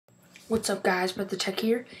What's up guys, But the Tech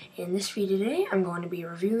here. In this video today, I'm going to be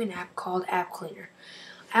reviewing an app called AppCleaner.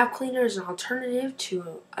 AppCleaner is an alternative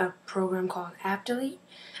to a program called AppDelete.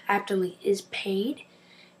 AppDelete is paid,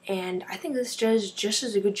 and I think this does just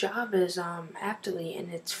as a good job as AppDelete,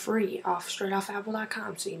 and it's free straight off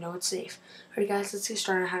Apple.com, so you know it's safe. Alright guys, let's get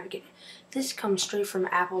started on how to get it. This comes straight from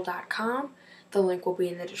Apple.com. The link will be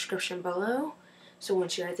in the description below. So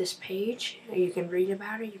once you're at this page, you can read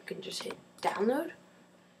about it. You can just hit download.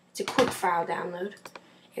 It's a quick file download.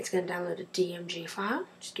 It's going to download a DMG file.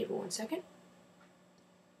 Just give it 1 second.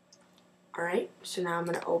 Alright, so now I'm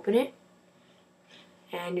going to open it.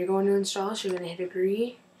 And you're going to install it, so you're going to hit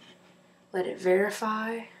agree. Let it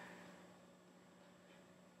verify.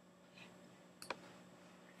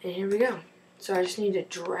 And here we go. So I just need to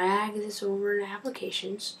drag this over to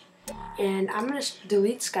applications. And I'm going to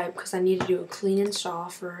delete Skype because I need to do a clean install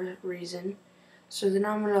for a reason. So then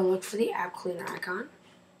I'm going to look for the AppCleaner icon.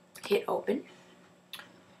 Hit open.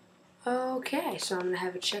 Okay, so I'm going to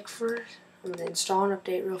have a check first. I'm going to install and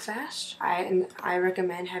update real fast. I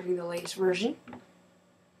recommend having the latest version.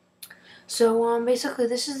 So basically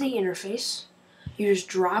this is the interface. You just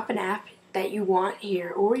drop an app that you want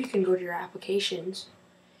here, or you can go to your applications.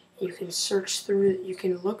 You can search through, you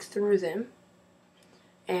can look through them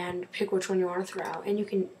and pick which one you want to throw out. And you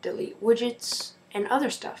can delete widgets and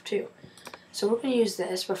other stuff too. So we're going to use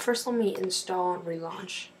this, but first let me install and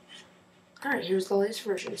relaunch. Alright, here's the latest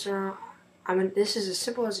version. So now, this is as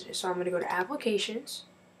simple as it is. So I'm going to go to Applications.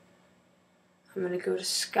 I'm going to go to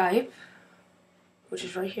Skype, which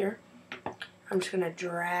is right here. I'm just going to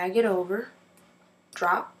drag it over.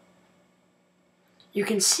 Drop. You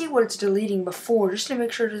can see what it's deleting before, just to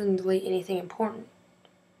make sure it doesn't delete anything important.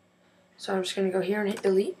 So I'm just going to go here and hit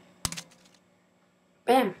delete.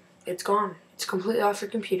 Bam! It's gone. It's completely off your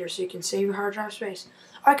computer, so you can save your hard drive space.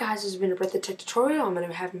 Alright guys, this has been a But the Tech tutorial. I'm going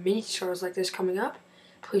to have many tutorials like this coming up.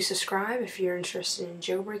 Please subscribe if you're interested in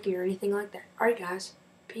jailbreaking or anything like that. Alright guys,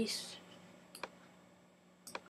 peace.